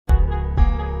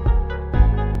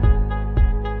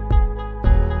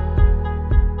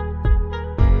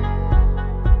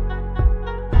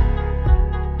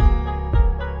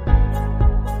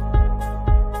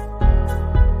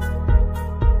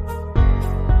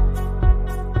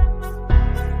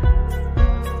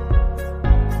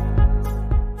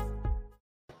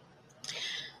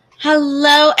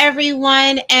Hello,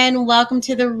 everyone, and welcome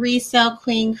to the Resale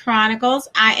Queen Chronicles.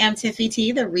 I am Tiffy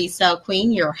T, the Resale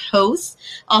Queen, your host,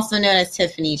 also known as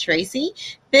Tiffany Tracy.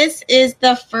 This is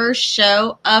the first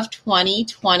show of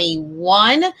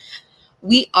 2021.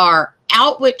 We are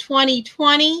out with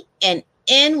 2020 and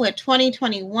in with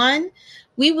 2021.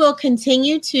 We will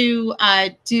continue to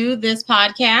do this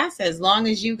podcast as long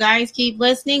as you guys keep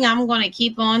listening. I'm going to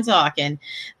keep on talking.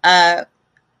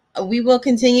 We will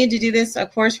continue to do this,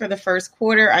 of course, for the first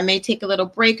quarter. I may take a little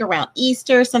break around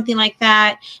Easter, something like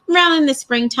that, around in the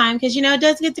springtime, because it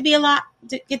does get to be a lot.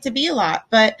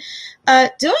 But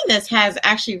doing this has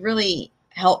actually really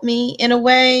helped me in a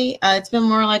way. It's been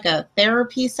more like a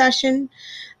therapy session.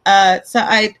 So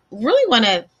I really want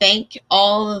to thank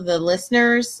all of the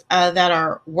listeners that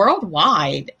are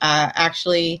worldwide.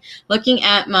 Actually, looking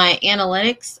at my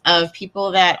analytics of people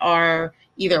that are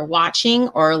either watching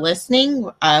or listening,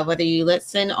 whether you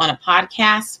listen on a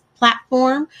podcast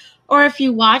platform or if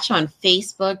you watch on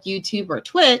Facebook, YouTube, or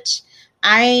Twitch.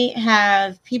 I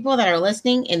have people that are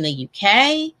listening in the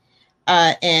UK,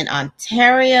 in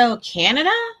Ontario, Canada.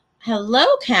 Hello,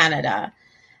 Canada.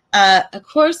 Of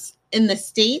course, in the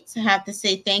States, I have to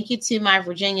say thank you to my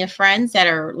Virginia friends that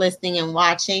are listening and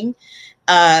watching.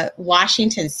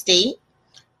 Washington State,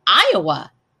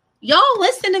 Iowa. Y'all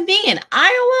listen to me in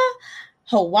Iowa,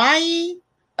 Hawaii,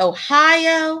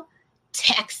 Ohio,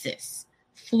 Texas,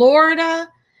 Florida,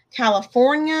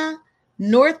 California,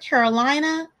 North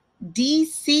Carolina,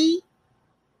 DC,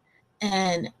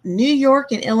 and New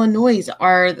York and Illinois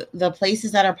are the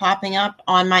places that are popping up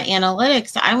on my analytics.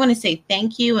 So I want to say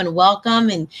thank you and welcome,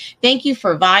 and thank you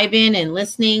for vibing and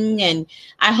listening. And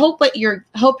I hope you're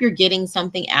getting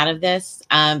something out of this.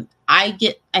 I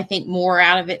think more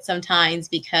out of it sometimes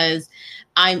because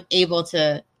I'm able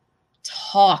to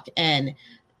talk and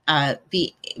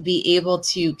be able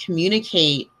to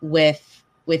communicate with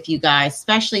you guys,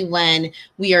 especially when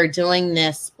we are doing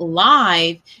this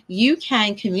live. You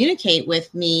can communicate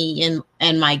with me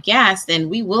and my guests, and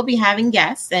we will be having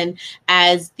guests. And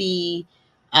as the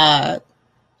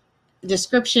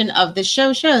description of the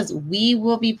show shows, we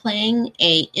will be playing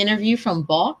a interview from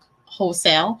Bulk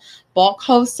Wholesale. Bulk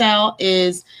Wholesale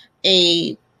is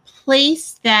a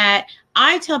place that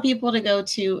I tell people to go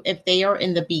to if they are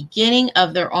in the beginning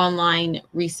of their online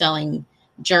reselling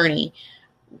journey.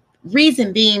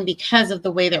 Reason being because of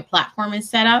the way their platform is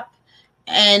set up.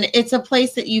 And it's a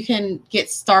place that you can get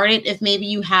started if maybe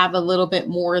you have a little bit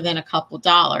more than a couple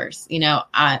dollars.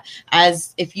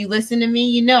 As if you listen to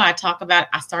me, I talk about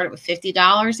I started with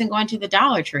 $50 and going to the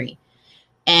Dollar Tree.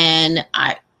 And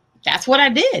that's what I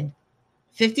did.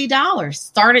 $50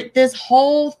 started this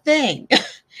whole thing.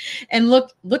 And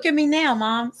look at me now,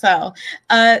 Mom. So,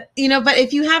 but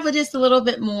if you have just a little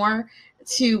bit more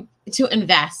to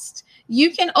invest, you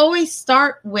can always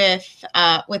start with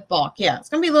bulk. Yeah, it's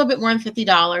going to be a little bit more than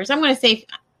 $50. I'm going to say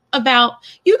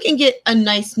you can get a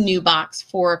nice new box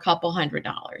for a couple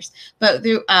 $100. But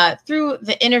through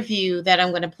the interview that I'm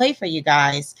going to play for you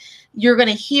guys, you're going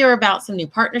to hear about some new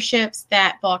partnerships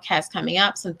that Bulk has coming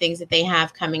up, some things that they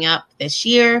have coming up this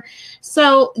year.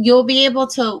 So you'll be able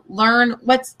to learn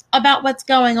what's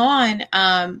going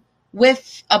on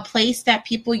with a place that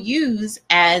people use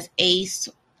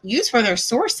for their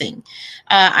sourcing.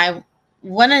 I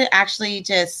want to actually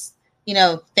just,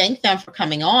 thank them for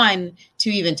coming on to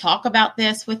even talk about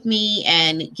this with me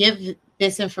and give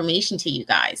this information to you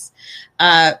guys.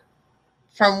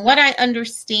 From what I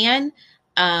understand,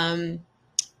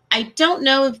 I don't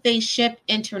know if they ship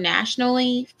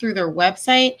internationally through their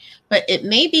website, but it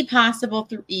may be possible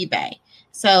through eBay.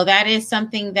 So that is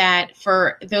something that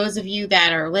for those of you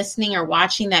that are listening or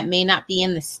watching that may not be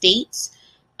in the States,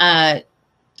 I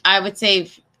would say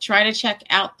try to check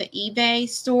out the eBay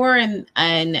store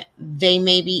and they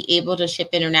may be able to ship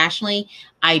internationally.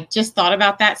 I just thought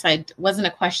about that. So it wasn't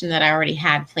a question that I already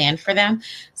had planned for them.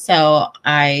 So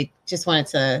I just wanted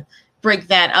to bring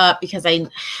that up because I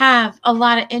have a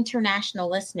lot of international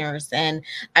listeners and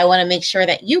I want to make sure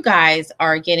that you guys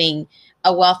are getting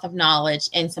a wealth of knowledge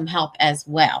and some help as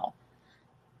well.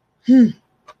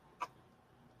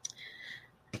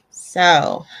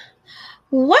 So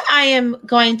what I am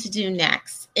going to do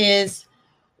next is,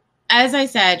 as I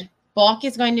said, Bulk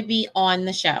is going to be on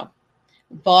the show.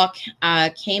 Bulk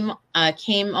came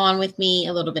on with me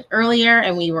a little bit earlier,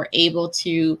 and we were able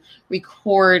to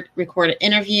record an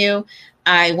interview.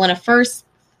 I want to first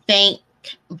thank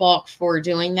Bulk for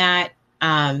doing that.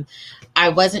 I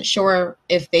wasn't sure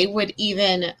if they would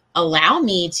even allow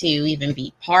me to even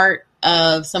be part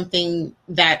of something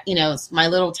that, it's my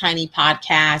little tiny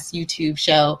podcast, YouTube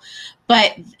show.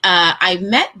 But I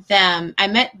met them. I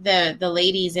met the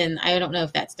ladies, and I don't know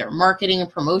if that's their marketing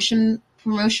and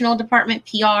promotional department,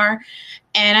 PR.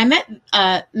 And I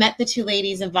met the two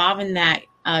ladies involved in that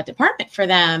department for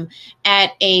them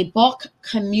at a bulk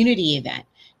community event.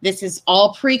 This is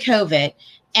all pre-COVID.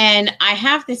 And I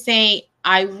have to say,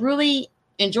 I really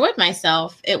enjoyed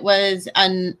myself. It was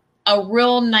a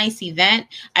real nice event.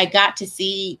 I got to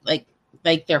see like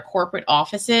their corporate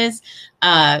offices.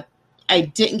 I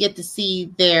didn't get to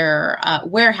see their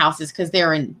warehouses because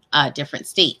they're in different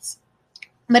states.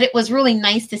 But it was really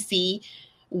nice to see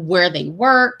where they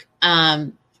work,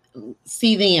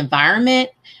 see the environment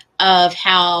of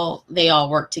how they all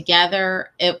work together.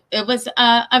 It was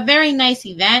a very nice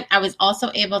event. I was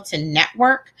also able to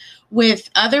network with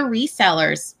other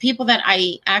resellers, people that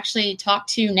I actually talk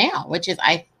to now, which is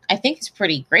I think is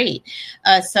pretty great.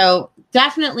 So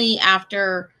definitely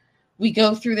after we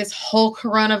go through this whole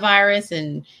coronavirus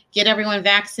and get everyone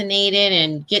vaccinated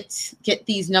and get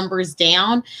these numbers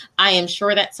down, I am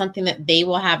sure that's something that they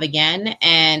will have again.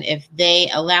 And if they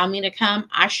allow me to come,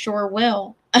 I sure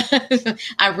will.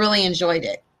 I really enjoyed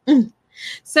it.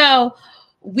 So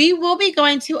we will be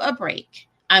going to a break.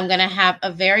 I'm going to have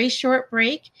a very short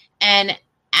break. And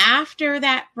after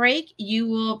that break, you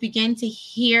will begin to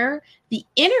hear the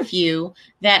interview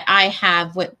that I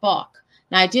have with Bulk.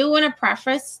 Now, I do want to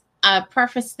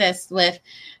preface this with,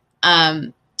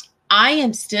 I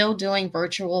am still doing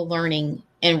virtual learning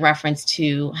in reference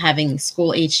to having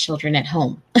school-age children at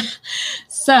home.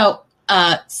 So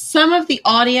some of the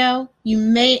audio, you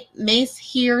may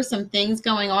hear some things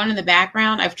going on in the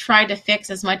background. I've tried to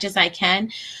fix as much as I can.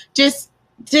 Just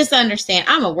understand,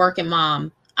 I'm a working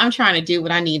mom. I'm trying to do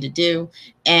what I need to do.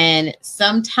 And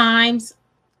sometimes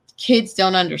kids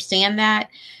don't understand that.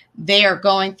 They are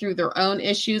going through their own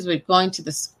issues with going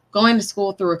to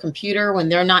school through a computer when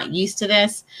they're not used to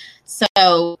this.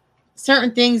 So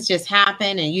certain things just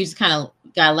happen, and you just kind of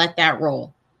got to let that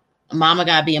roll. A mama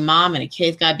got to be a mom, and a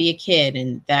kid's got to be a kid.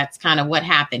 And that's kind of what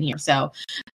happened here. So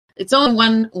it's only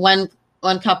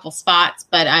one couple spots,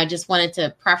 but I just wanted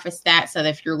to preface that so that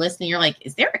if you're listening, you're like,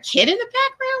 is there a kid in the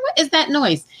background? What is that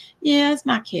noise? Yeah, it's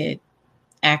my kid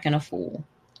acting a fool.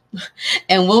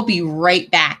 And we'll be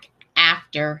right back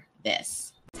after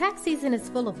this. Tax season is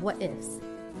full of what ifs.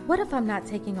 What if I'm not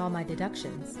taking all my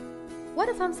deductions? What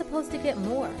if I'm supposed to get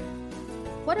more?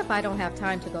 What if I don't have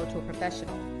time to go to a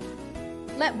professional?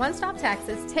 Let One Stop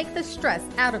Taxes take the stress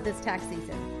out of this tax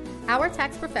season. Our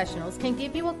tax professionals can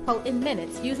give you a quote in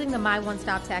minutes using the My One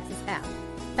Stop Taxes app,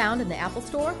 found in the Apple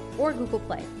Store or Google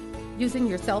Play. Using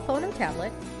your cell phone or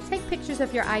tablet, take pictures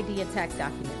of your ID and tax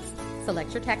documents.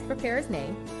 Select your tax preparer's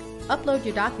name, upload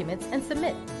your documents, and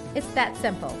submit. It's that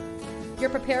simple. Your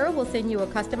preparer will send you a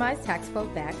customized tax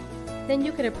quote back. Then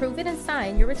you can approve it and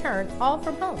sign your return all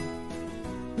from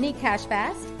home. Need cash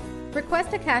fast?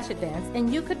 Request a cash advance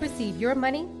and you could receive your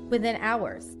money within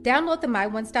hours. Download the My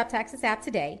One Stop Taxes app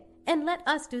today and let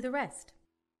us do the rest.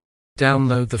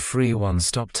 Download the free One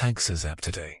Stop Taxes app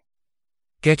today.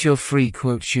 Get your free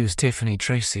quote. Choose Tiffany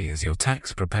Tracy as your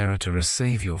tax preparer to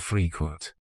receive your free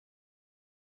quote.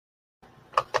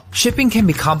 Shipping can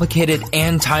be complicated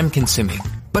and time-consuming,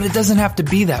 but it doesn't have to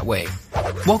be that way.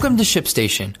 Welcome to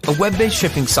ShipStation, a web-based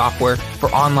shipping software for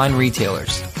online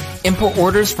retailers. Import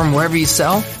orders from wherever you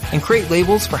sell and create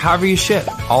labels for however you ship,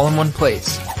 all in one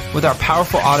place. With our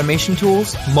powerful automation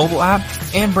tools, mobile app,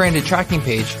 and branded tracking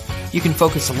page, you can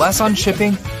focus less on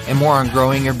shipping and more on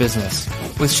growing your business.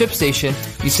 With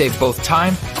ShipStation, you save both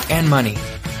time and money.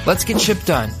 Let's get ship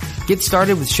done. Get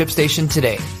started with ShipStation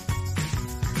today.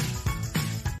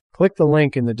 Click the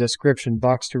link in the description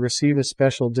box to receive a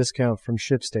special discount from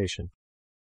ShipStation.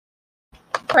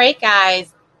 Great,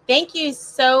 guys. Thank you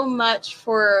so much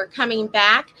for coming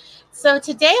back. So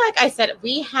today, like I said,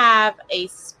 we have a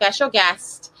special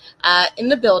guest in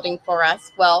the building for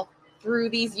us. Well, through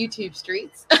these YouTube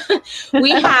streets.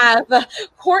 We have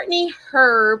Courtney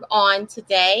Herb on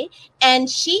today, and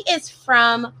she is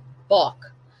from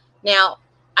Bulk. Now,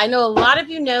 I know a lot of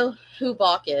you know who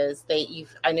Bulk is.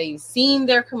 I know you've seen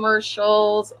their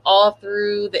commercials all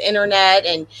through the internet,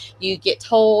 and you get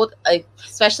told,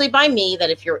 especially by me, that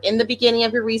if you're in the beginning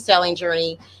of your reselling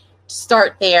journey,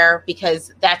 start there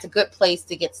because that's a good place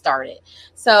to get started.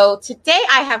 So today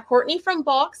I have Courtney from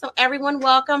Bulk. So everyone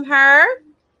welcome her.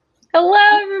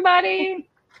 Hello, everybody.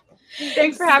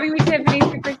 Thanks for having me, Tiffany.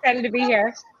 Super excited to be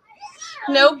here.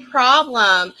 No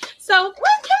problem. So can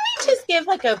we just give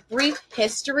like a brief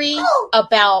history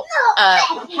about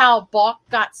how Bulk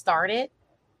got started?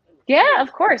 Yeah,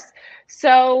 of course.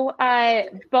 So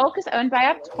Bulk is owned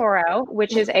by Optoro,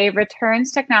 which is a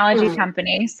returns technology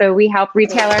company. So we help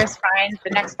retailers find the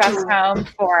next best home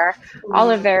for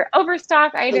all of their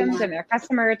overstock items and their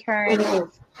customer returns.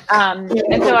 And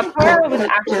so Optoro was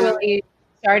actually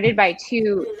started by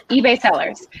two eBay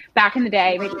sellers back in the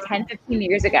day, maybe 10, 15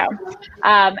 years ago.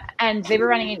 And they were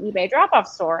running an eBay drop-off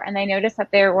store, and they noticed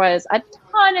that there was a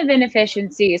ton of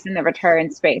inefficiencies in the return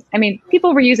space. I mean,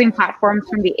 people were using platforms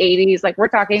from the 80s, like we're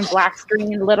talking black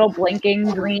screen, little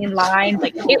blinking green lines.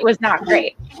 Like it was not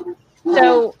great.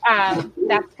 So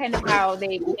that's kind of how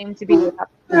they came to be with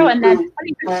Optoro. And then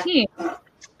in 2015,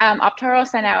 Optoro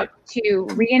sent out to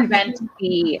reinvent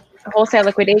the wholesale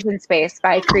liquidation space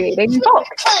by creating Bulk,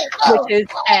 which is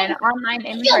an online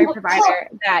inventory provider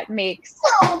that makes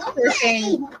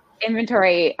sourcing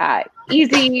inventory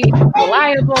easy,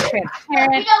 reliable,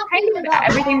 transparent, kind of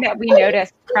everything that we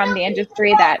noticed from the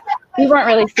industry that we weren't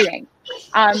really seeing.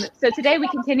 So today we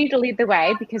continue to lead the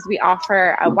way because we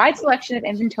offer a wide selection of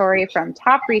inventory from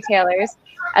top retailers,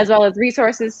 as well as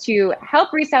resources to help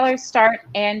resellers start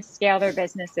and scale their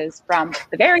businesses from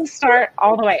the very start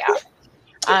all the way up.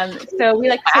 So we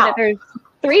like to say that there's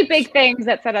three big things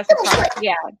that set us apart.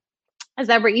 Yeah, is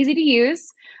that we're easy to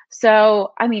use.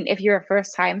 So, I mean, if you're a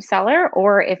first-time seller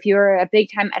or if you're a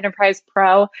big-time enterprise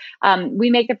pro,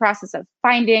 we make the process of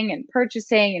finding and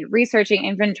purchasing and researching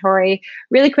inventory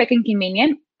really quick and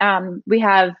convenient. We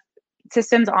have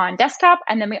systems on desktop,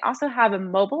 and then we also have a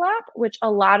mobile app, which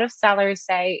a lot of sellers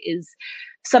say is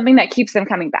something that keeps them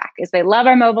coming back. Is they love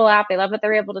our mobile app. They love that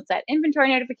they're able to set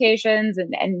inventory notifications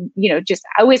and just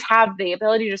always have the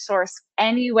ability to source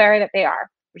anywhere that they are,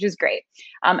 which is great,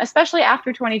 especially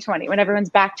after 2020 when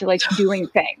everyone's back to like doing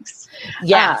things.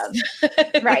 Yes.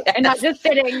 Right. And not just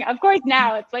sitting. Of course,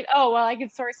 now it's like, oh, well, I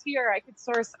could source here. I could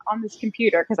source on this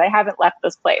computer because I haven't left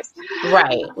this place.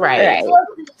 Right.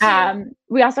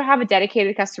 We also have a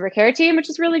dedicated customer care team, which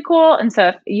is really cool. And so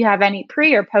if you have any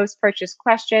pre or post-purchase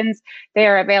questions, they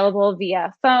are available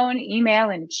via phone, email,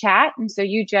 and chat. And so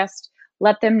you just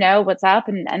let them know what's up,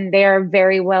 and they're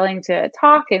very willing to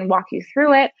talk and walk you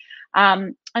through it.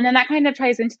 And then that kind of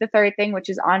ties into the third thing, which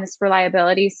is honest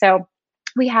reliability. So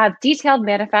we have detailed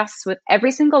manifests with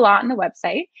every single lot on the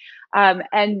website.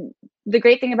 And the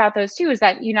great thing about those too is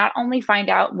that you not only find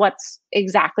out what's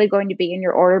exactly going to be in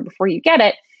your order before you get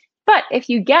it, but if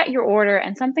you get your order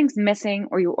and something's missing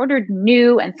or you ordered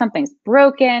new and something's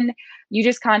broken, you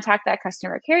just contact that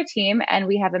customer care team, and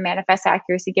we have a manifest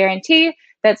accuracy guarantee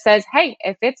that says, hey,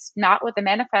 if it's not what the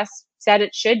manifest said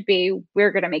it should be,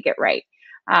 we're going to make it right.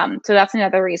 So that's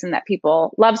another reason that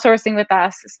people love sourcing with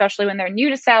us, especially when they're new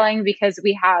to selling, because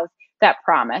we have that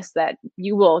promise that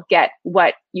you will get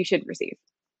what you should receive.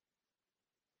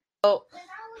 So,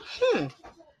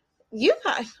 you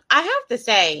guys, I have to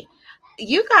say,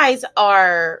 you guys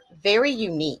are very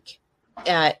unique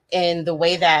in the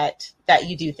way that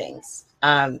you do things.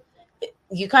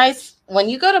 You guys, when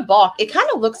you go to Bulk, it kind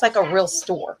of looks like a real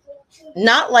store,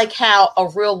 not like how a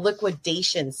real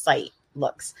liquidation site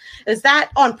looks. Is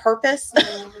that on purpose?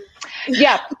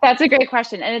 Yeah, that's a great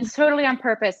question. And it's totally on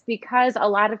purpose because a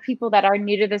lot of people that are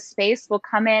new to this space will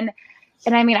come in.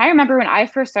 And I mean, I remember when I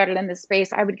first started in this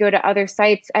space, I would go to other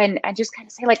sites and just kind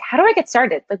of say, like, how do I get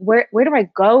started? Like, where do I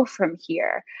go from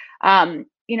here?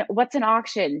 What's an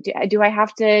auction? Do I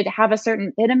have to have a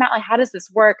certain bid amount? Like, how does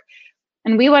this work?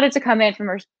 And we wanted to come in from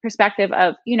a perspective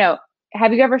of,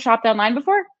 have you ever shopped online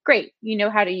before? Great. You know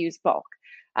how to use Bulk.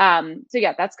 So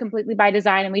yeah, that's completely by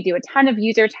design. And we do a ton of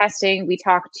user testing. We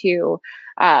talk to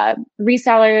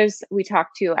resellers. We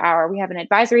have an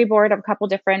advisory board of a couple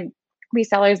different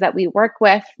resellers that we work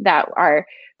with that are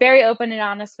very open and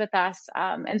honest with us.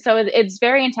 And so it's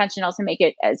very intentional to make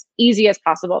it as easy as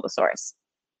possible to source.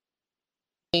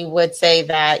 We would say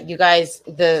that you guys,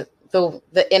 the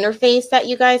interface that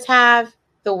you guys have,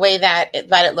 the way that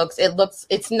it looks,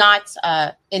 it's not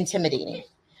intimidating,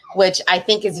 which I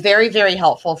think is very, very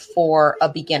helpful for a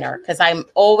beginner. Because I'm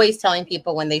always telling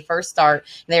people when they first start,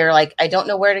 they're like, I don't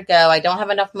know where to go. I don't have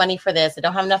enough money for this. I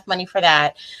don't have enough money for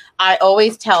that. I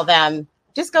always tell them,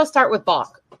 just go start with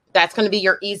Bulk. That's going to be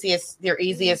your easiest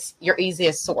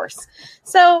source.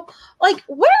 So, like,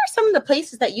 where are some of the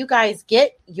places that you guys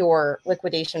get your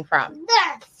liquidation from?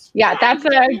 Yeah, that's a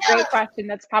great question.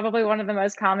 That's probably one of the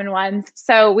most common ones.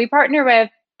 So we partner with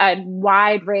a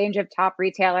wide range of top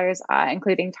retailers,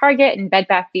 including Target and Bed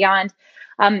Bath Beyond.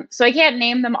 So I can't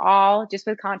name them all just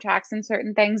with contracts and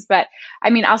certain things, but I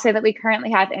mean, I'll say that we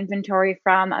currently have inventory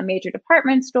from a major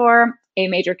department store, a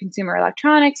major consumer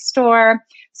electronics store,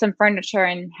 some furniture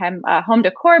and home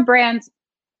decor brands,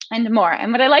 and more.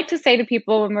 And what I like to say to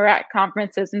people when we're at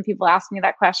conferences and people ask me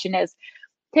that question is,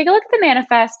 take a look at the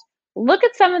manifest, look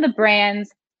at some of the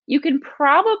brands. You can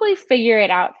probably figure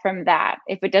it out from that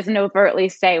if it doesn't overtly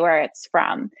say where it's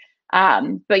from.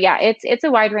 But yeah, it's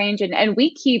a wide range, and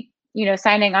we keep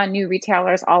signing on new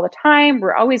retailers all the time.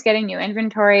 We're always getting new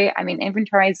inventory. I mean,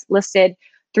 inventory is listed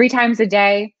 3 times a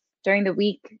day during the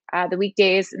week, the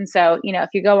weekdays. And so, if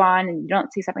you go on and you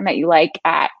don't see something that you like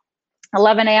at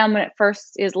 11 a.m. when it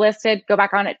first is listed, go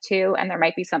back on at 2, and there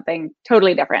might be something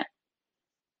totally different.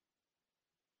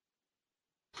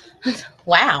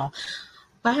 Wow.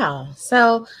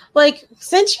 So,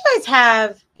 since you guys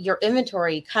have your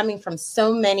inventory coming from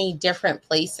so many different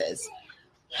places,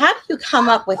 how do you come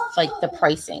up with the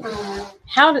pricing?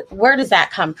 Where does that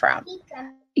come from?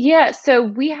 Yeah, so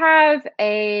we have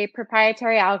a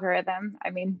proprietary algorithm.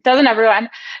 I mean, doesn't everyone,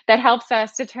 that helps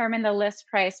us determine the list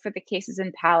price for the cases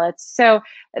and pallets. So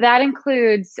that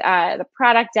includes the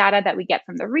product data that we get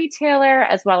from the retailer,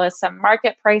 as well as some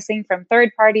market pricing from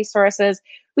third-party sources.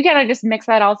 We kind of just mix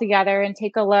that all together and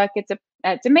take a look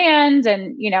at demand,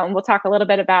 and and we'll talk a little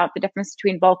bit about the difference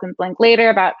between bulk and blink later,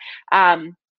 about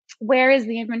where is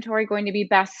the inventory going to be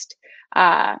best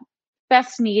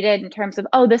needed in terms of,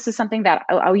 this is something that,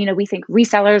 we think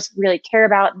resellers really care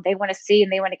about and they want to see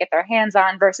and they want to get their hands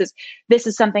on, versus this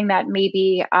is something that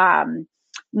maybe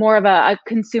more of a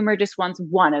consumer just wants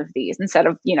one of these instead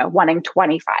of, wanting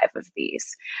 25 of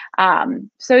these.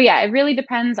 So yeah, it really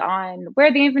depends on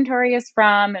where the inventory is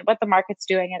from and what the market's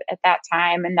doing at that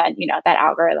time, and then, that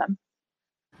algorithm.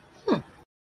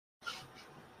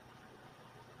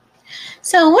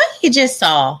 So what you just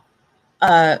saw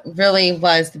really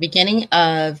was the beginning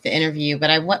of the interview,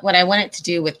 but what I wanted to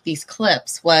do with these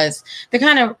clips was to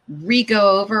kind of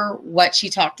re-go over what she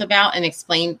talked about and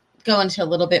go into a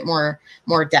little bit more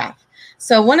depth.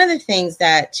 So one of the things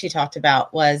that she talked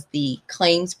about was the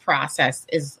claims process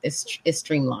is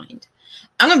streamlined.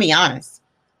 I'm going to be honest.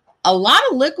 A lot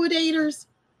of liquidators,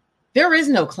 there is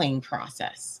no claim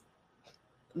process.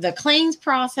 The claims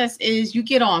process is you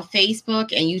get on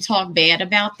Facebook and you talk bad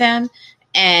about them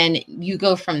and you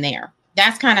go from there.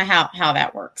 That's kind of how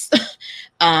that works.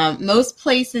 Most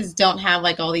places don't have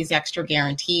all these extra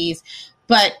guarantees,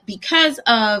 but because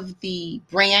of the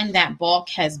brand that Bulk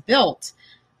has built,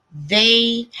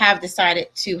 they have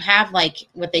decided to have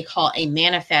what they call a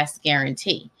manifest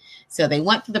guarantee. So they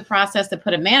went through the process to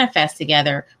put a manifest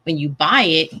together. When you buy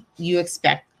it, you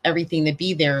expect everything to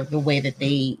be there the way that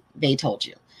they told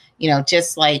you.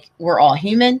 Just like we're all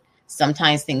human,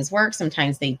 sometimes things work,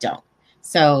 sometimes they don't.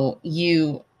 So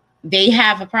they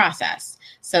have a process.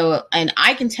 So, and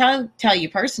I can tell you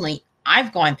personally,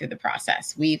 I've gone through the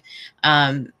process.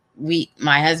 My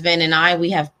husband and I, we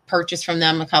have purchased from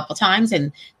them a couple times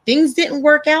and things didn't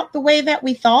work out the way that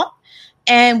we thought.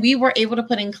 And we were able to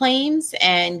put in claims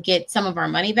and get some of our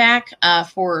money back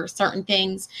for certain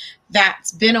things.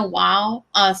 That's been a while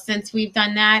since we've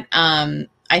done that.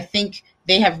 I think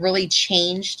they have really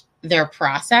changed their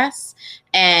process.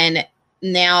 And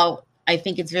now I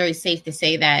think it's very safe to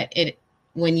say that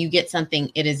when you get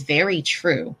something, it is very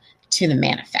true to the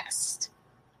manifest.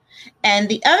 And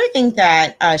the other thing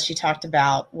that she talked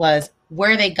about was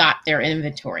where they got their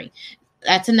inventory.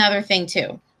 That's another thing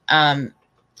too.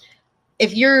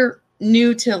 If you're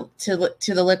new to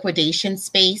the liquidation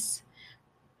space,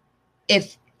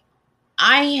 if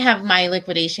I have my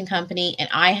liquidation company and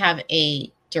I have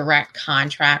a direct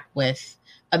contract with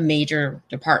a major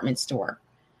department store,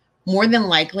 more than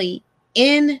likely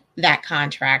in that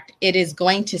contract, it is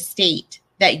going to state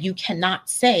that you cannot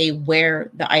say where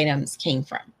the items came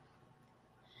from.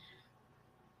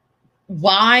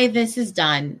 Why this is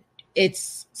done,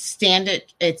 it's standard.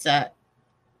 It's a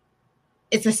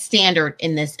standard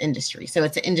in this industry. So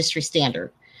it's an industry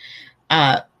standard.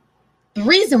 The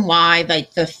reason why,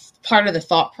 the part of the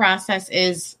thought process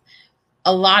is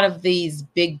a lot of these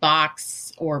big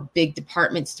box or big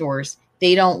department stores,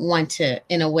 they don't want to,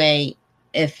 in a way,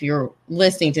 if you're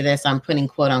listening to this, I'm putting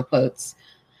quote unquotes,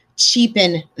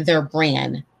 cheapen their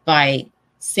brand by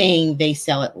saying they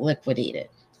sell it liquidated.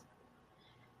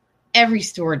 Every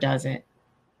store does it.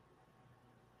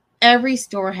 Every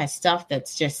store has stuff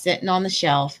that's just sitting on the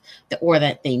shelf or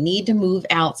that they need to move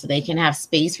out so they can have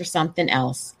space for something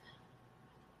else.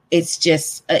 It's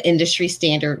just an industry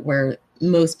standard where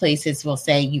most places will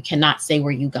say you cannot say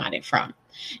where you got it from.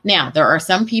 Now, there are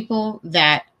some people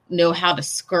that know how to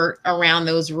skirt around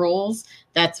those rules.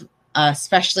 That's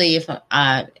especially if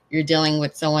you're dealing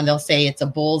with someone, they'll say it's a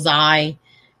bullseye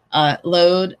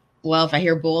load. Well, if I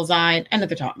hear bullseye, I know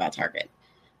they're talking about Target.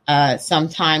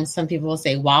 Sometimes some people will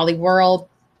say Wally World.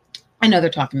 I know they're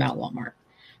talking about Walmart.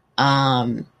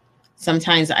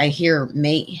 sometimes I hear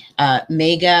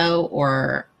Mago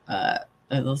or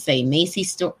they'll say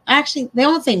Macy's store. Actually, they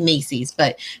won't say Macy's,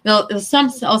 but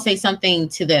I'll say something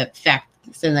to the effect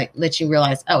so like let you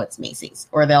realize, oh, it's Macy's.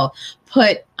 Or they'll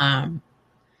put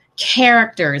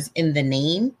characters in the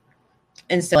name,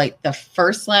 and so like the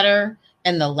first letter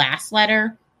and the last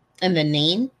letter and the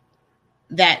name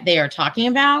that they are talking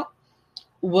about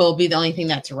will be the only thing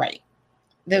that's right.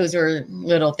 Those are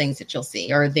little things that you'll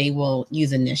see, or they will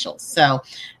use initials. So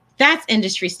that's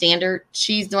industry standard.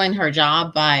 She's doing her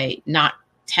job by not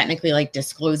technically like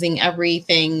disclosing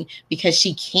everything because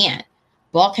she can't.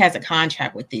 Bulk has a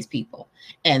contract with these people,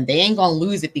 and they ain't gonna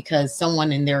lose it because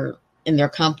someone in their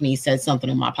company said something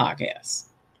on my podcast.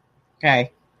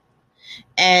 Okay.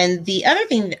 And the other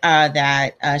thing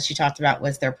that she talked about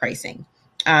was their pricing.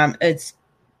 It's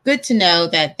good to know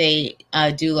that they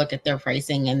do look at their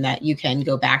pricing and that you can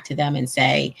go back to them and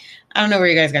say, I don't know where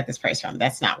you guys got this price from.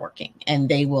 That's not working. And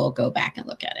they will go back and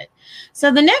look at it.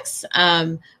 So the next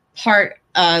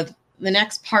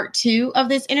part two of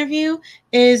this interview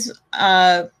is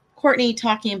Courtney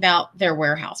talking about their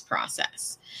warehouse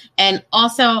process. And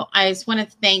also, I just want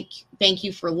to thank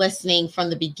you for listening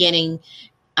from the beginning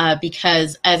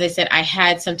because, as I said, I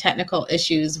had some technical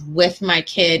issues with my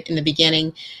kid in the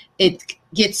beginning. It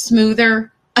gets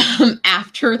smoother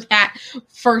after that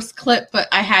first clip, but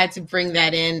I had to bring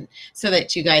that in so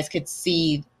that you guys could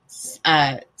see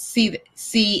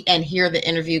and hear the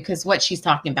interview, because what she's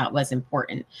talking about was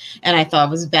important. And I thought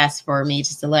it was best for me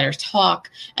just to let her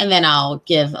talk, and then I'll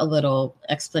give a little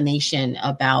explanation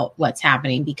about what's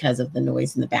happening because of the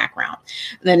noise in the background.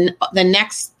 Then the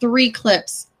next three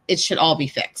clips, it should all be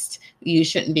fixed. You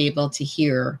shouldn't be able to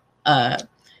hear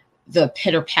the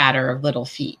pitter patter of little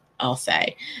feet, I'll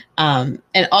say.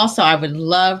 And also, I would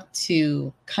love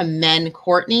to commend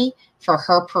Courtney for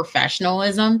her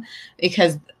professionalism,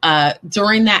 because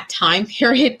during that time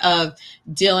period of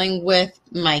dealing with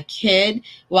my kid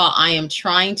while I am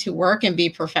trying to work and be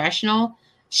professional,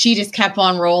 she just kept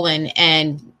on rolling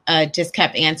and just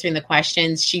kept answering the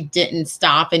questions. She didn't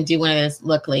stop and do one of those,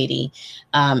 look, lady,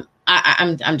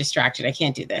 I'm distracted. I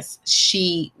can't do this.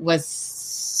 She was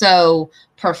so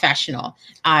professional.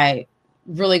 I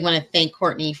really want to thank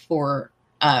Courtney for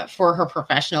her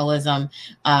professionalism,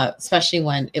 especially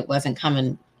when it wasn't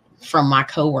coming from my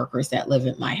coworkers that live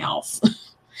at my house.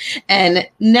 And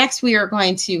next, we are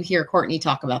going to hear Courtney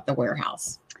talk about the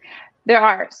warehouse. There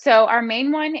are. So our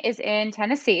main one is in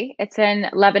Tennessee. It's in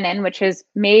Lebanon, which is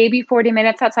maybe 40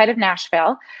 minutes outside of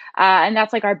Nashville. And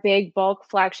that's like our big bulk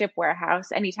flagship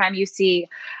warehouse. Anytime you see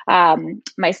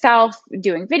myself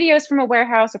doing videos from a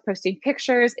warehouse or posting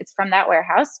pictures, it's from that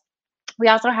warehouse. We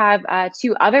also have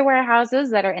two other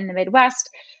warehouses that are in the Midwest.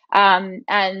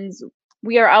 And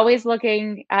we are always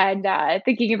looking and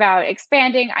thinking about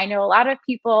expanding. I know a lot of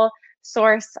people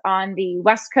source on the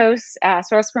West Coast,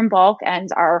 source from bulk, and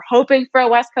are hoping for a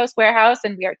West Coast warehouse,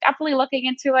 and we are definitely looking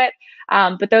into it.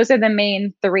 But those are the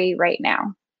main three right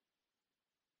now.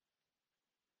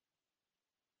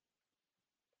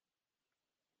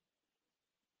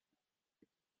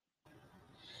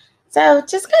 So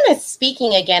just kind of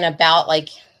speaking again about like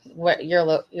what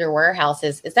your warehouse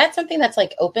is that something that's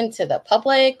like open to the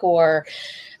public, or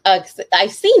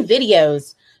I've seen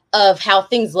videos of how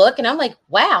things look and I'm like,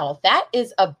 wow, that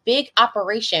is a big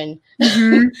operation.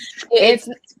 Mm-hmm. It's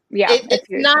it's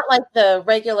not like the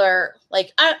regular,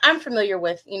 like I'm familiar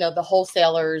with, the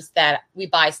wholesalers that we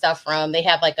buy stuff from. They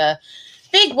have like a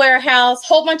big warehouse,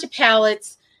 whole bunch of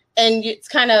pallets, and it's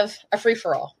kind of a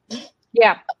free-for-all.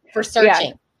 Yeah. For searching.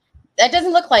 Yeah. That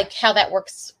doesn't look like how that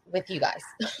works with you guys.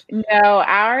 No,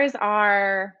 ours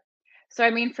are. So, I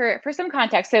mean, for some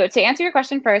context, so to answer your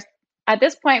question first, at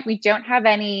this point, we don't have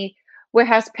any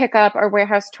warehouse pickup or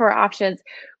warehouse tour options.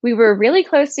 We were really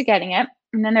close to getting it.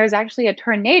 And then there was actually a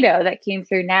tornado that came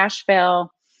through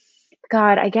Nashville.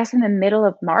 God, I guess in the middle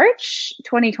of March.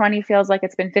 2020 feels like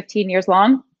it's been 15 years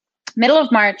long. Middle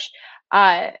of March,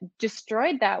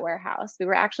 destroyed that warehouse. We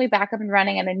were actually back up and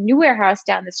running in a new warehouse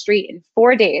down the street in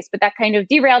 4 days, but that kind of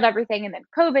derailed everything. And then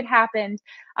COVID happened.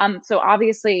 So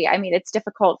obviously, I mean, it's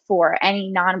difficult for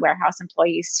any non-warehouse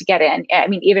employees to get in. I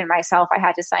mean, even myself, I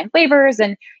had to sign waivers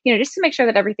and, just to make sure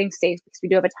that everything's safe, because we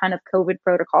do have a ton of COVID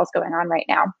protocols going on right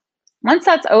now. Once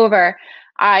that's over,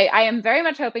 I am very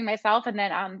much hoping myself and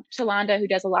then Shalonda, who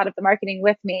does a lot of the marketing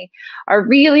with me, are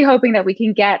really hoping that we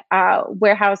can get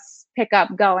warehouse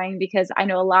pickup going, because I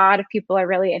know a lot of people are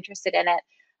really interested in it.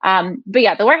 But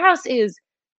yeah, the warehouse is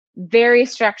very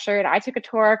structured. I took a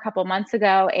tour a couple months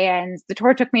ago, and the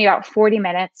tour took me about 40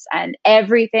 minutes, and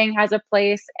everything has a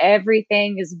place.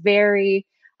 Everything is very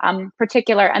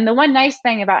particular. And the one nice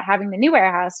thing about having the new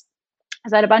warehouse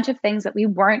is that a bunch of things that we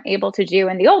weren't able to do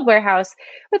in the old warehouse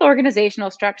with organizational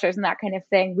structures and that kind of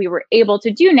thing, we were able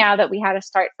to do now that we had to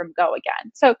start from go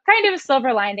again. So kind of a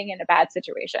silver lining in a bad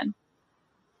situation.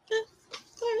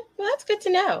 Well, that's good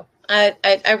to know.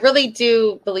 I really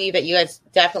do believe that you guys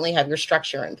definitely have your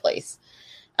structure in place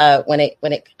when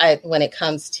it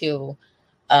comes to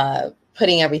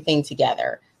putting everything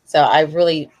together. So I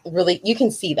really, you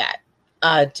can see that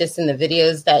just in the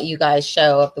videos that you guys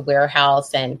show of the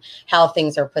warehouse and how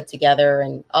things are put together,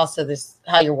 and also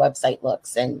how your website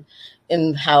looks and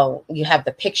how you have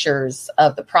the pictures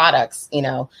of the products.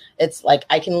 It's like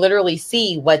I can literally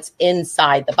see what's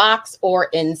inside the box or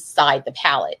inside the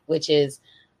pallet, which is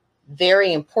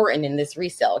very important in this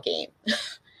resale game.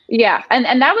 Yeah.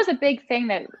 And that was a big thing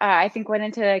that I think went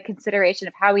into consideration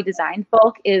of how we designed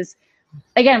bulk is,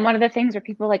 again, one of the things where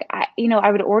people were like, I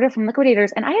would order from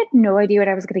Liquidators and I had no idea what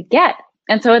I was going to get.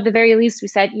 And so at the very least, we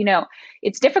said,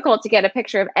 it's difficult to get a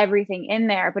picture of everything in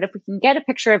there, but if we can get a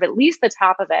picture of at least the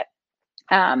top of it,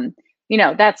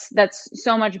 that's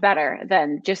so much better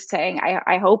than just saying,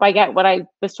 I hope I get what I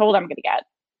was told I'm going to get.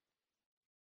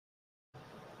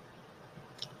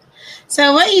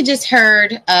 So what you just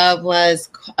heard was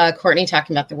Courtney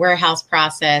talking about the warehouse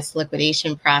process,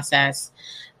 liquidation process.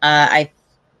 I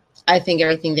think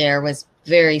everything there was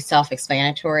very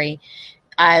self-explanatory.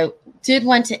 I did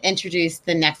want to introduce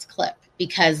the next clip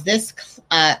because this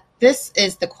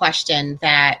is the question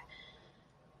that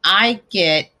I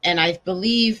get, and I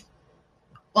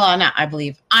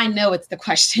know it's the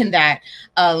question that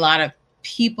a lot of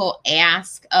people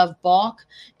ask of bulk,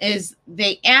 is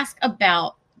they ask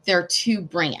about their two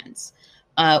brands.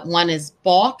 One is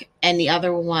bulk and the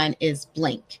other one is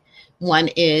Blink. One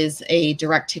is a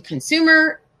direct to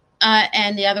consumer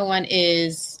and the other one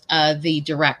is the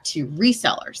direct to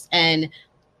resellers. And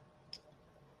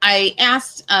I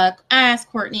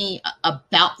asked Courtney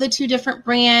about the two different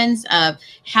brands,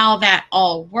 how that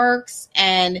all works,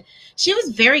 and she was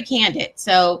very candid.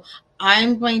 So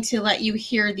I'm going to let you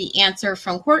hear the answer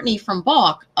from Courtney from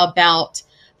Bulk about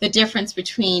the difference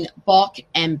between Bulk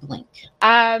and Blink.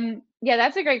 Yeah,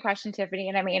 that's a great question, Tiffany.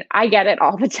 And I mean, I get it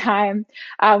all the time.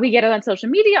 We get it on social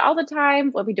media all the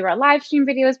time. When we do our live stream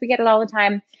videos, we get it all the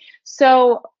time.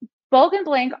 So Bulk and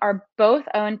Blink are both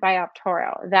owned by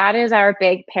Optoro. That is our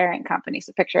big parent company.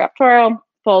 So picture Optoro,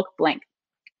 Bulk, Blink.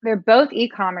 They're both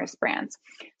e-commerce brands.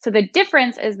 So the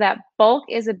difference is that Bulk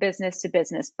is a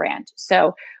business-to-business brand.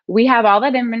 So we have all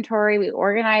that inventory. We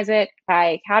organize it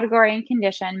by category and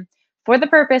condition for the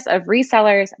purpose of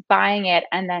resellers buying it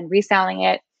and then reselling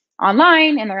it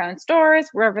online in their own stores,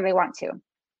 wherever they want to.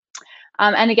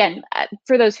 And again,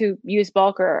 for those who use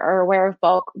Bulk or are aware of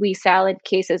Bulk, we sell in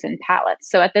cases and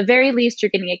pallets. So at the very least, you're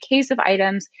getting a case of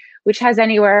items, which has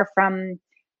anywhere from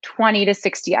 20 to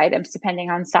 60 items,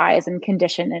 depending on size and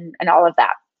condition and all of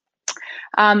that.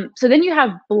 So then you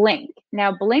have Blink.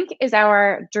 Now, Blink is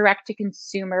our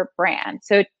direct-to-consumer brand.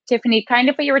 So Tiffany, kind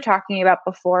of what you were talking about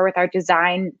before with our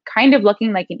design, kind of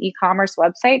looking like an e-commerce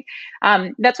website,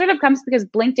 that sort of comes because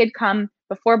Blink did come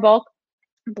before Bulk.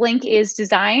 Blink is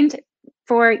designed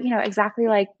for, exactly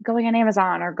like going on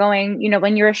Amazon or going,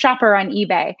 when you're a shopper on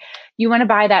eBay, you want to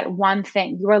buy that one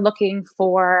thing. You are looking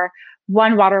for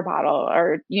one water bottle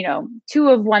or, two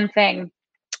of one thing.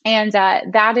 And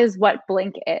that is what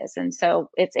Blink is. And so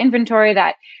it's inventory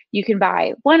that you can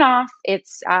buy one-off.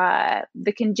 It's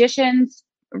the conditions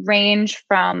range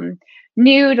from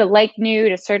new to like new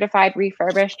to certified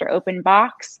refurbished or open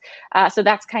box. So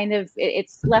that's kind of,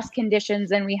 it's less conditions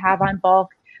than we have on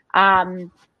Bulk. And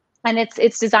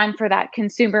it's designed for that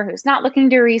consumer who's not looking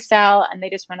to resell and they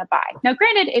just want to buy. Now,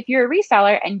 granted, if you're a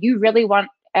reseller and you really want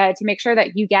to make sure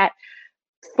that you get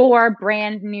 4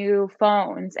 brand new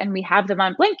phones and we have them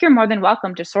on Blink, you're more than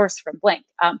welcome to source from Blink.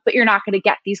 But you're not going to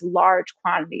get these large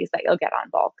quantities that you'll get on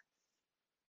Bulk.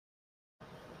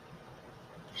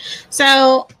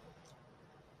 So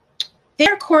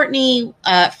there, Courtney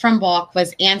from Bulk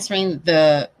was answering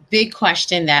the big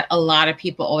question that a lot of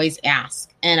people always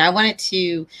ask. And I wanted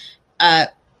to,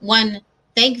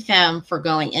 thank them for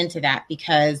going into that,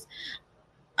 because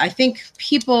I think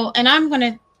people, and I'm going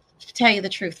to tell you the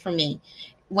truth for me,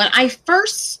 when I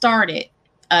first started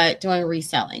doing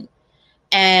reselling,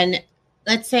 and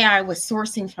let's say I was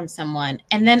sourcing from someone,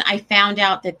 and then I found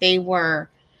out that they were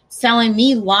selling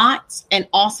me lots and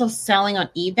also selling on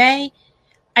eBay,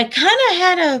 I kind of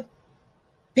had a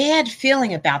bad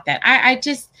feeling about that.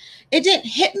 It didn't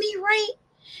hit me right.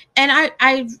 And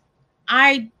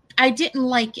I didn't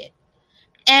like it.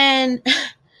 And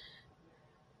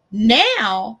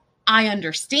now I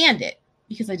understand it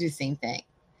because I do the same thing.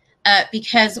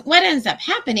 Because what ends up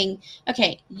happening,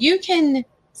 okay, you can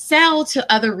sell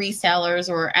to other resellers,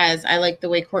 or as I like the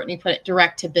way Courtney put it,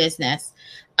 direct to business.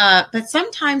 But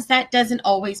sometimes that doesn't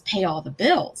always pay all the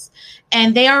bills.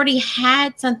 And they already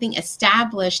had something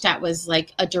established that was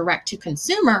like a direct to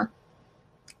consumer.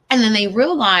 And then they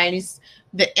realized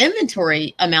the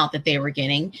inventory amount that they were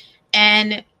getting,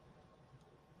 and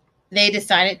they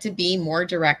decided to be more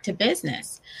direct to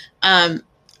business. As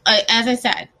I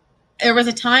said, there was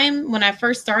a time when I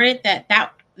first started that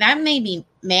made me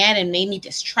mad and made me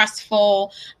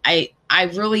distrustful. I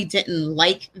really didn't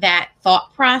like that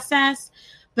thought process,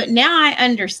 but now I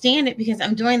understand it because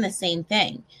I'm doing the same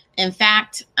thing. In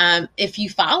fact, if you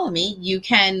follow me, you've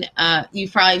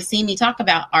probably seen me talk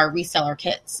about our reseller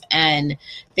kits and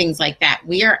things like that.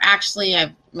 We are actually,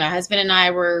 my husband and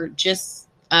I were just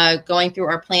going through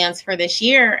our plans for this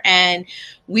year, and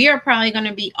we are probably going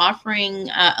to be offering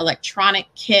electronic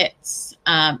kits.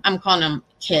 I'm calling them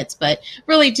kits, but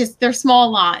really just they're small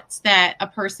lots that a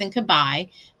person could buy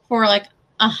for like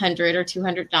 $100 or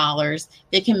 $200.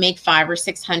 They can make $500 or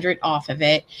 $600 off of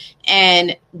it,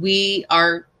 and we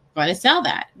are going to sell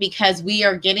that because we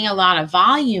are getting a lot of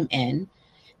volume in.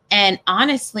 And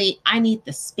honestly, I need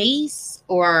the space,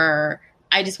 or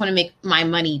I just want to make my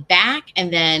money back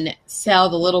and then sell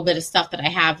the little bit of stuff that I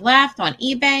have left on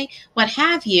eBay, what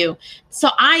have you. So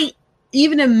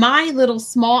even in my little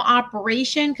small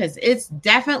operation, because it's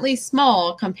definitely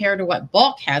small compared to what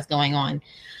Bulk has going on,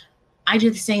 I do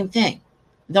the same thing.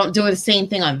 Don't do the same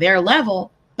thing on their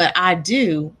level, but I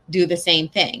do the same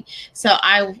thing. So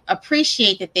I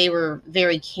appreciate that they were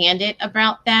very candid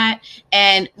about that,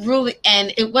 and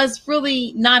it was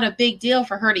really not a big deal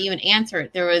for her to even answer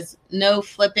it. There was no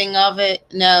flipping of it.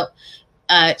 No,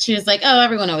 she was like, "Oh,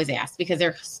 everyone always asks because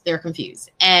they're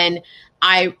confused," and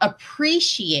I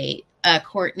appreciate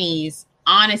Courtney's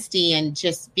honesty and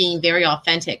just being very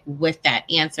authentic with that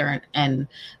answer. And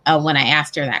when I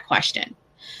asked her that question.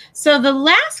 So the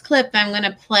last clip I'm going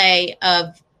to play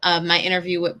of my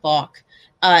interview with Bulk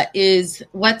is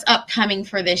what's upcoming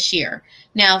for this year.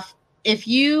 Now, if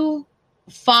you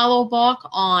follow Bulk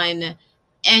on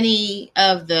any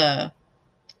of the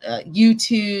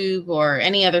YouTube or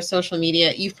any other social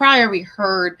media, you've probably already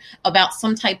heard about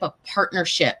some type of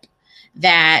partnership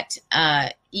that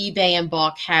eBay and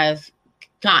Bulk have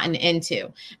gotten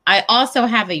into. I also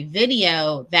have a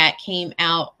video that came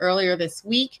out earlier this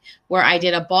week where I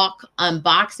did a Bulk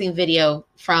unboxing video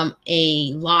from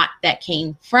a lot that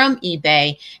came from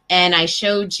eBay, and I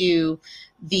showed you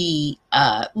the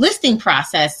listing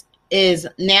process is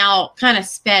now kind of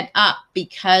sped up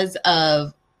because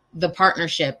of the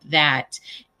partnership that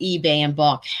eBay and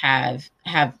Bulk have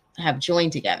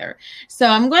joined together. So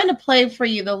I'm going to play for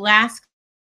you the last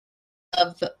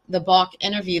of the Bulk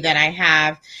interview that I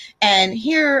have. And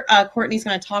here, Courtney's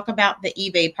going to talk about the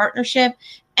eBay partnership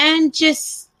and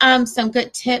just some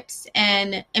good tips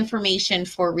and information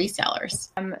for resellers.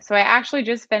 So I actually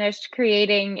just finished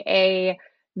creating a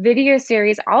video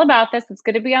series all about this. It's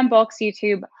going to be on Bulk's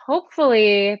YouTube.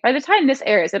 Hopefully, by the time this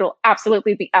airs, it'll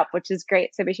absolutely be up, which is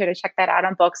great. So be sure to check that out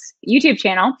on Bulk's YouTube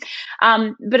channel.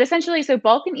 But essentially, so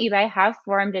Bulk and eBay have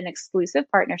formed an exclusive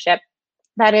partnership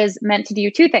that is meant to do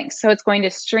two things. So it's going to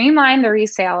streamline the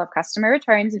resale of customer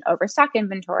returns and overstock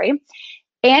inventory,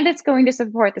 and it's going to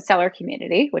support the seller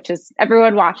community, which is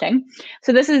everyone watching.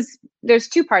 So there's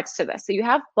two parts to this. So you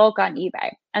have Bulk on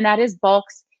eBay, and that is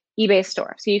Bulk's eBay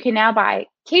store. So you can now buy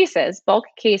Bulk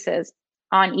cases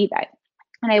on eBay.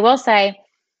 And I will say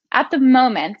at the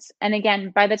moment, and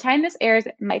again, by the time this airs,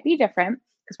 it might be different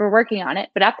because we're working on it,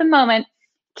 but at the moment,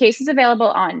 cases available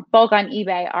on Bulk on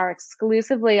eBay are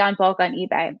exclusively on Bulk on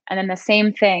eBay. And then the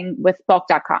same thing with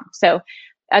Bulk.com. So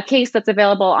a case that's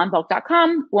available on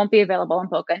Bulk.com won't be available on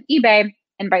Bulk on eBay,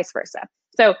 and vice versa.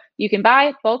 So you can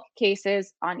buy Bulk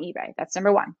cases on eBay. That's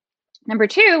number one. Number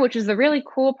two, which is the really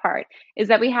cool part, is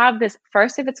that we have this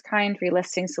first of its kind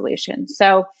relisting solution.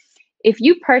 So if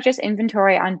you purchase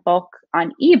inventory on Bulk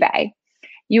on eBay,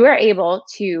 you are able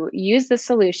to use the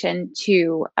solution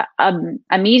to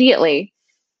immediately,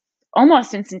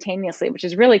 almost instantaneously, which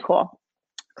is really cool,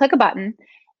 click a button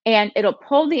and it'll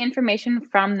pull the information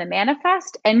from the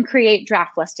manifest and create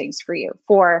draft listings for you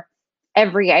for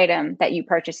every item that you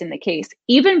purchase in the case,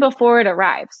 even before it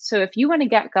arrives. So if you want to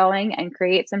get going and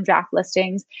create some draft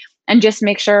listings and just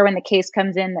make sure when the case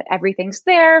comes in that everything's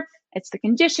there, it's the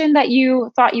condition that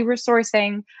you thought you were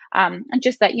sourcing, and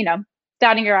just that,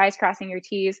 dotting your I's, crossing your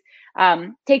T's,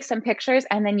 take some pictures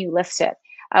and then you list it.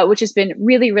 Which has been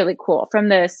really, really cool. From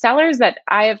the sellers that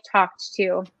I have talked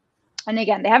to, And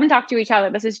again, they haven't talked to each other.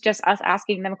 This is just us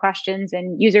asking them questions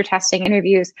and user testing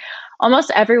interviews.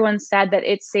 Almost everyone said that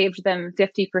it saved them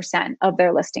 50% of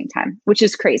their listing time, which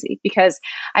is crazy because,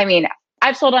 I mean,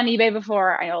 I've sold on eBay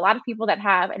before. I know a lot of people that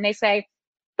have, and they say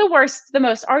the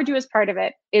most arduous part of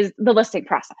it is the listing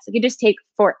process. It can just take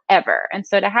forever. And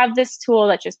so to have this tool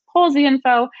that just pulls the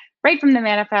info right from the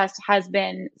manifest has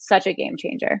been such a game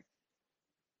changer.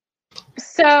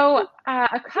 So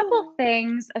a couple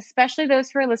things, especially those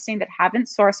who are listening that haven't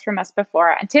sourced from us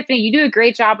before. And Tiffany, you do a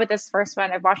great job with this first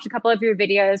one. I've watched a couple of your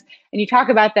videos and you talk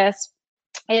about this,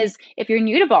 is if you're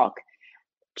new to bulk,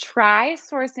 try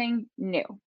sourcing new.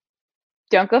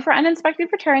 Don't go for uninspected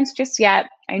returns just yet.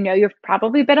 I know you've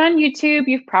probably been on YouTube.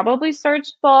 You've probably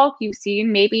searched bulk. You've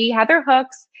seen maybe Heather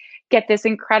Hooks get this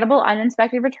incredible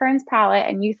uninspected returns palette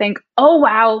and you think, oh,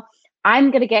 wow,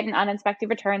 I'm going to get an uninspected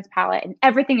returns palette and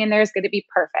everything in there is going to be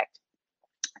perfect.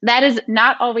 That is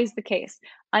not always the case.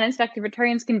 Uninspected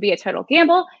returns can be a total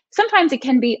gamble. Sometimes it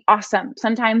can be awesome.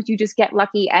 Sometimes you just get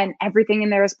lucky and everything in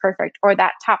there is perfect, or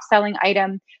that top selling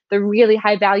item, the really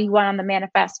high value one on the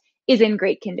manifest, is in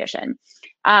great condition.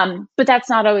 But that's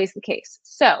not always the case.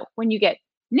 So when you get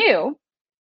new,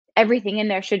 everything in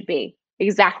there should be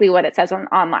exactly what it says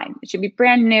online. It should be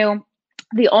brand new.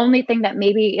 The only thing that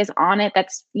maybe is on it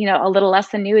that's, a little less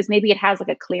than new is maybe it has like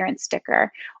a clearance sticker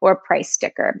or a price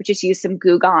sticker, but just use some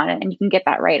goog on it and you can get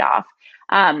that right off.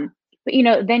 But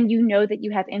then that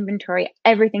you have inventory,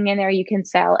 everything in there you can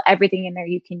sell, everything in there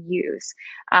you can use.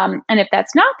 And if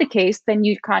that's not the case, then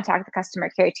you contact the customer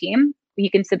care team. You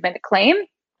can submit a claim.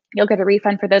 You'll get a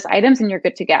refund for those items and you're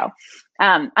good to go.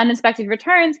 Uninspected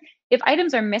returns, if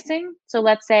items are missing, so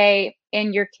let's say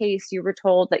in your case, you were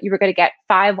told that you were going to get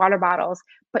 5 water bottles,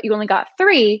 but you only got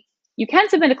 3, you can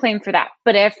submit a claim for that.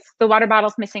 But if the water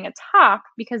bottle's missing a top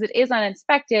because it is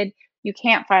uninspected, you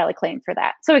can't file a claim for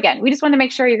that. So again, we just want to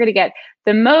make sure you're going to get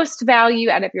the most value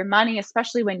out of your money,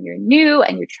 especially when you're new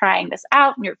and you're trying this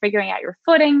out and you're figuring out your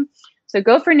footing. So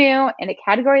go for new in a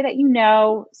category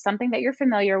that something that you're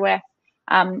familiar with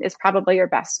is probably your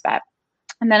best bet.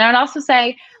 And then I would also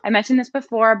say, I mentioned this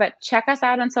before, but check us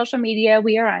out on social media.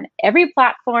 We are on every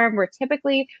platform. We're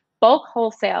typically bulk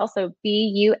wholesale, so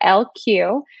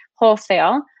BULQ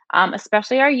wholesale,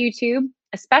 especially our YouTube,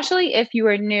 especially if you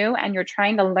are new and you're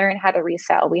trying to learn how to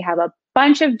resell. We have a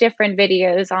bunch of different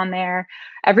videos on there,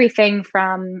 everything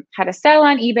from how to sell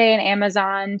on eBay and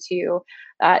Amazon to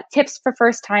tips for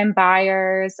first-time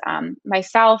buyers.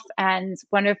 Myself and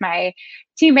one of my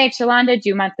teammates, Shalonda,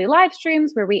 do monthly live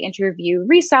streams where we interview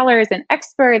resellers and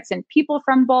experts and people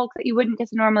from bulk that you wouldn't get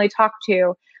to normally talk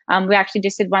to. We actually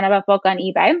just did one about bulk on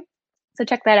eBay. So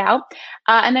check that out.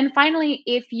 And then finally,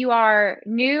 if you are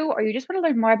new or you just want to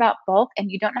learn more about bulk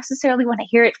and you don't necessarily want to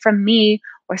hear it from me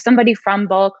or somebody from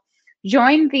bulk,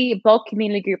 join the bulk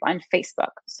community group on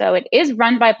Facebook. So it is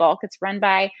run by bulk. It's run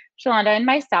by Shalonda and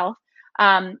myself.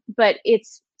 But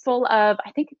it's full of,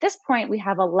 I think at this point, we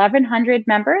have 1,100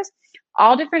 members,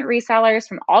 all different resellers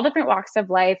from all different walks of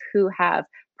life who have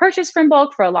purchased from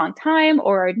bulk for a long time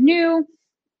or are new.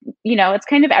 It's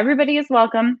kind of everybody is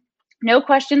welcome. No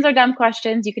questions are dumb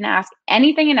questions. You can ask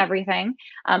anything and everything.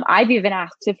 I've even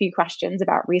asked a few questions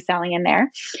about reselling in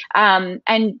there.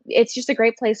 And it's just a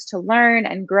great place to learn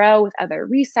and grow with other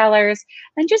resellers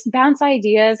and just bounce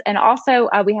ideas. And also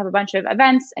we have a bunch of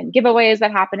events and giveaways that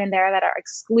happen in there that are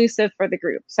exclusive for the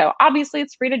group. So obviously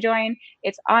it's free to join.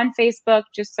 It's on Facebook.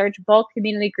 Just search Bulk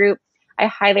Community Group. I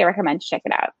highly recommend to check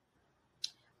it out.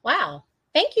 Wow.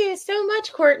 Thank you so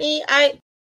much, Courtney.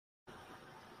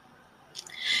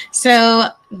 So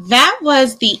that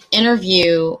was the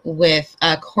interview with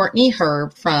Courtney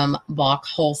Herb from Bulk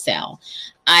Wholesale.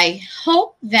 I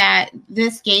hope that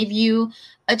this gave you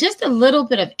just a little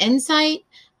bit of insight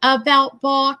about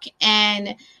bulk.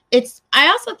 And I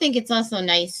also think it's also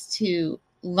nice to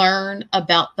learn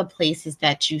about the places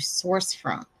that you source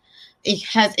from,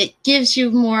 because it gives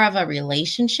you more of a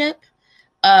relationship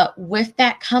with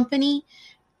that company.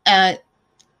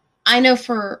 I know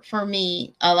for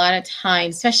me, a lot of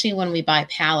times, especially when we buy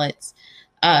pallets,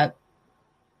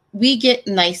 we get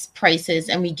nice prices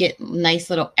and we get nice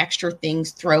little extra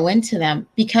things thrown into them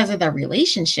because of the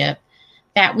relationship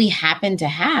that we happen to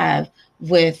have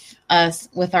with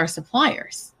our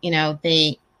suppliers.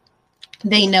 They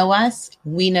know us,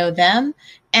 we know them,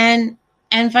 and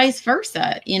vice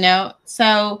versa,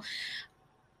 So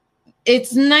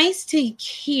it's nice to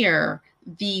hear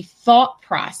the thought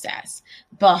process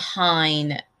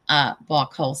behind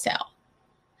Bulk Wholesale.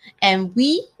 And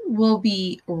we will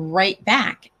be right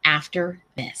back after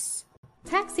this.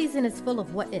 Tax season is full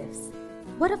of what ifs.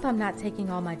 What if I'm not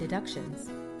taking all my deductions?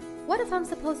 What if I'm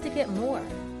supposed to get more?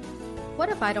 What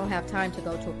if I don't have time to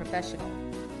go to a professional?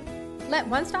 Let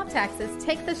One Stop Taxes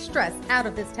take the stress out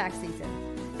of this tax season.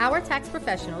 Our tax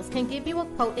professionals can give you a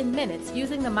quote in minutes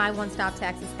using the My One Stop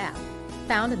Taxes app,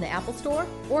 found in the Apple Store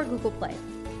or Google Play.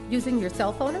 Using your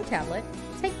cell phone or tablet,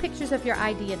 take pictures of your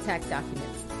ID and tax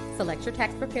documents. Select your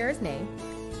tax preparer's name,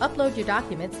 upload your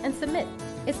documents, and submit.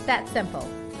 It's that simple.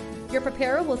 Your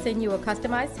preparer will send you a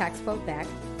customized tax quote back.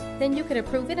 Then you can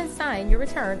approve it and sign your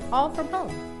return all from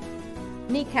home.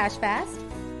 Need cash fast?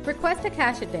 Request a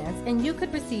cash advance and you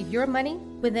could receive your money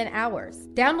within hours.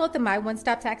 Download the My One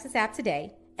Stop Taxes app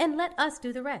today and let us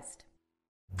do the rest.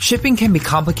 Shipping can be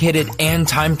complicated and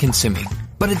time-consuming,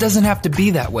 but it doesn't have to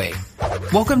be that way.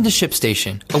 Welcome to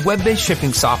ShipStation, a web-based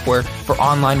shipping software for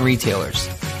online retailers.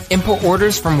 Input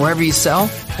orders from wherever you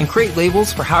sell and create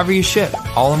labels for however you ship,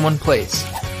 all in one place.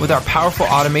 With our powerful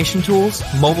automation tools,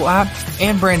 mobile app,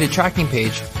 and branded tracking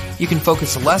page, you can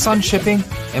focus less on shipping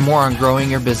and more on growing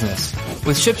your business.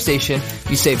 With ShipStation,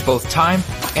 you save both time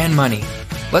and money.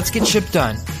 Let's get ship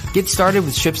done. Get started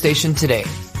with ShipStation today.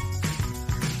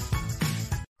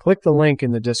 Click the link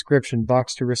in the description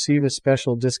box to receive a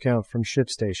special discount from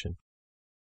ShipStation.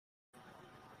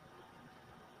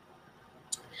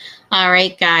 All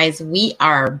right, guys, we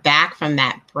are back from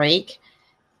that break.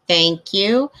 Thank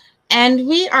you. And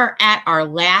we are at our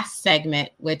last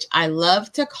segment, which I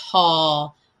love to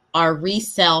call our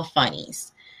resell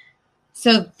funnies.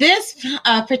 So this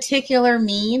particular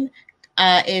meme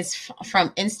is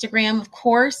from Instagram, of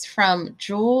course, from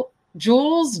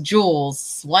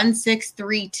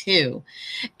Jules1632.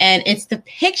 And it's the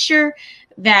picture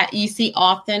that you see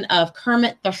often of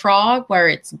Kermit the Frog, where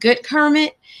it's good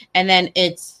Kermit, and then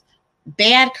it's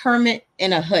bad Kermit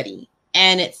in a hoodie.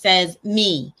 And it says,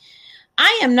 me,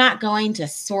 I am not going to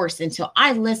source until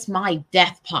I list my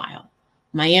death pile.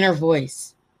 My inner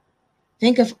voice.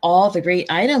 Think of all the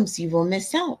great items you will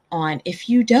miss out on if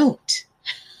you don't.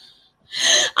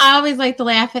 I always like to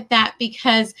laugh at that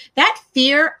because that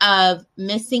fear of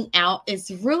missing out is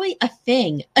really a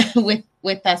thing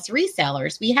with us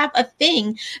resellers. We have a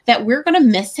thing that we're going to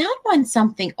miss out on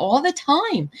something all the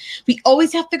time. We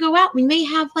always have to go out. We may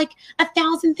have like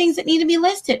 1,000 things that need to be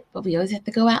listed, but we always have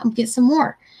to go out and get some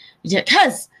more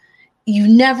because you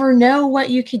never know what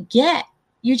you could get.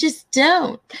 You just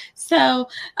don't. So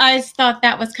I just thought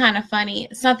that was kind of funny.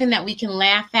 Something that we can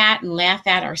laugh at and laugh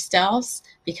at ourselves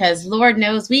because Lord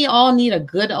knows we all need a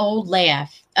good old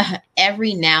laugh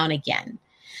every now and again.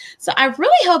 So I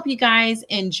really hope you guys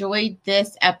enjoyed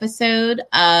this episode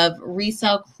of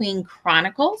Resell Queen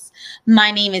Chronicles. My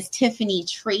name is Tiffany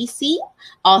Tracy,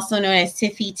 also known as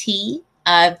Tiffy T.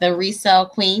 The Resell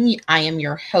Queen. I am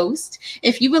your host.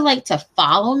 If you would like to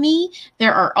follow me,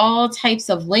 there are all types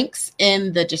of links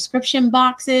in the description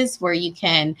boxes where you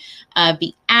can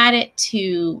be added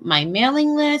to my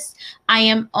mailing list. I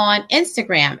am on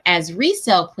Instagram as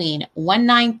Resell Queen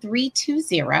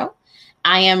 19320.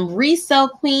 I am Resell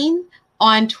Queen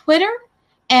on Twitter.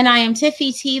 And I am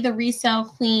Tiffy T, the Resell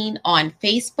Queen on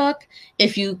Facebook.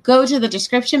 If you go to the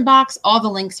description box, all the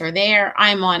links are there.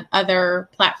 I'm on other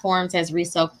platforms as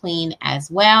Resell Queen as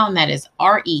well. And that is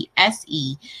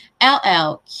RESELLQUEEN.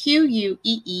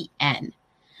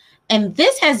 And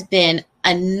this has been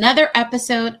another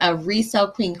episode of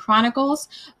Resell Queen Chronicles.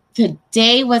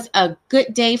 Today was a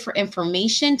good day for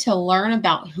information to learn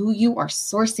about who you are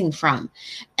sourcing from.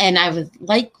 And I would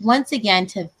like once again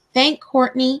to thank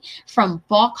Courtney from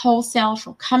Bulk Wholesale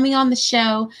for coming on the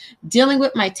show, dealing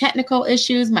with my technical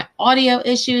issues, my audio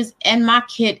issues, and my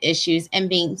kid issues, and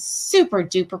being super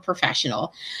duper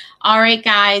professional. All right,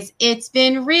 guys, it's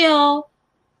been real.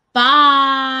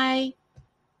 Bye.